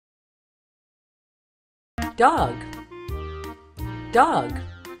dog, dog,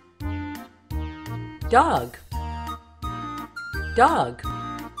 dog, dog.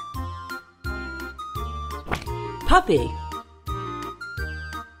 Puppy,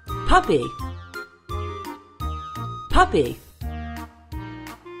 puppy, puppy,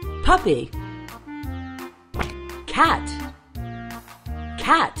 puppy. Cat,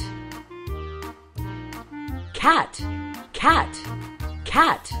 cat, cat, cat,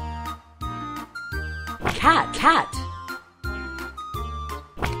 cat, cat, cat.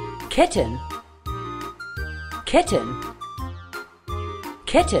 Kitten, kitten,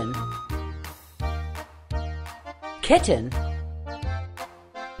 kitten, kitten.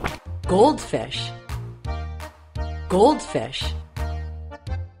 Goldfish, goldfish,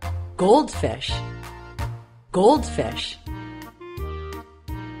 goldfish, goldfish,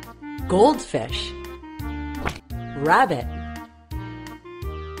 goldfish. Rabbit,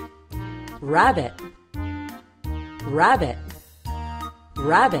 rabbit, rabbit,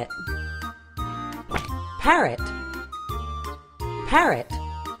 rabbit. Parrot, parrot,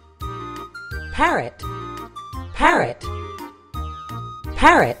 parrot, parrot,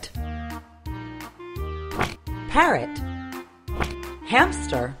 parrot, parrot.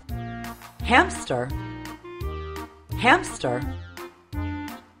 Hamster, hamster, hamster,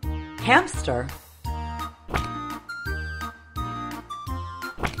 hamster.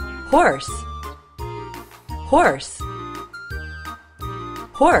 Horse, horse,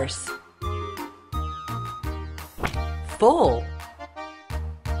 horse. Full,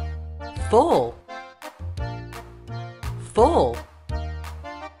 full, full.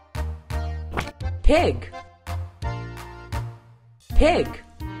 Pig, pig,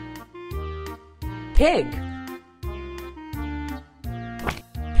 pig.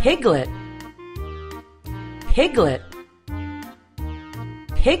 Piglet, piglet,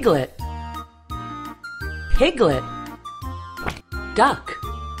 piglet, piglet. Duck,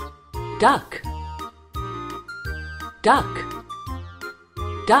 duck, duck,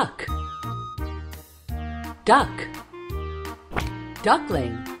 duck, duck.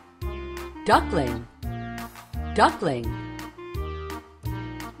 Duckling, duckling, duckling,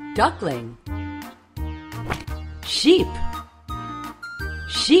 duckling. Sheep,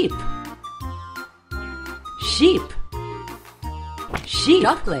 sheep, sheep, sheep.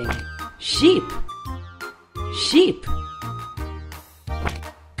 Duckling, sheep, sheep.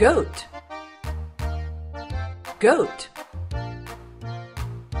 Goat, goat,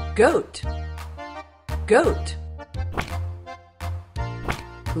 goat, goat.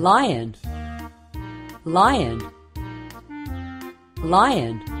 Lion, lion,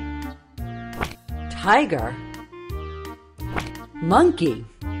 lion. Tiger, monkey,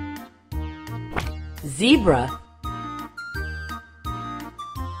 zebra,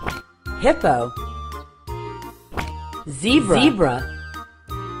 hippo, zebra, zebra,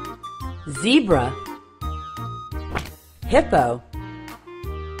 zebra. Hippo,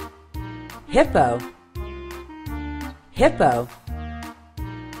 hippo, hippo,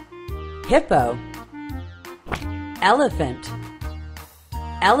 hippo. Elephant,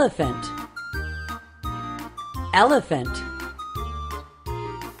 elephant, elephant.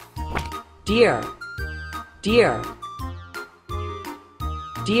 Deer, deer,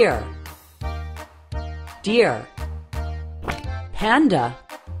 deer, deer. Panda,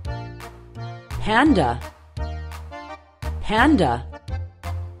 panda, panda,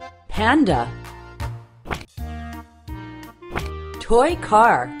 panda. Toy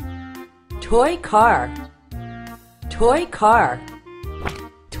car, toy car, toy car.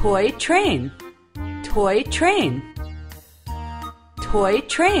 Toy train, toy train, toy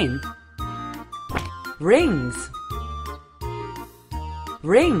train. Rings,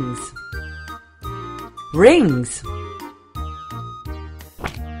 rings, rings.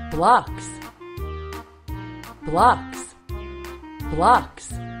 Blocks, blocks,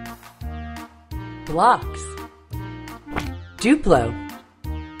 blocks, blocks. Duplo,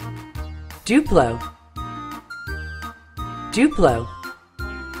 Duplo, Duplo,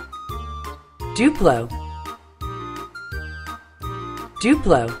 Duplo,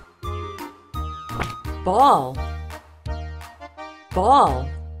 Duplo. Ball, ball,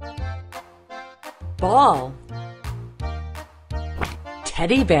 ball.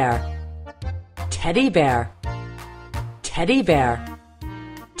 Teddy bear, teddy bear, teddy bear,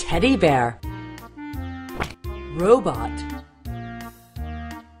 teddy bear. Robot,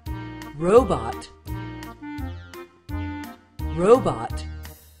 robot, robot,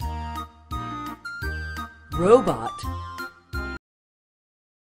 robot.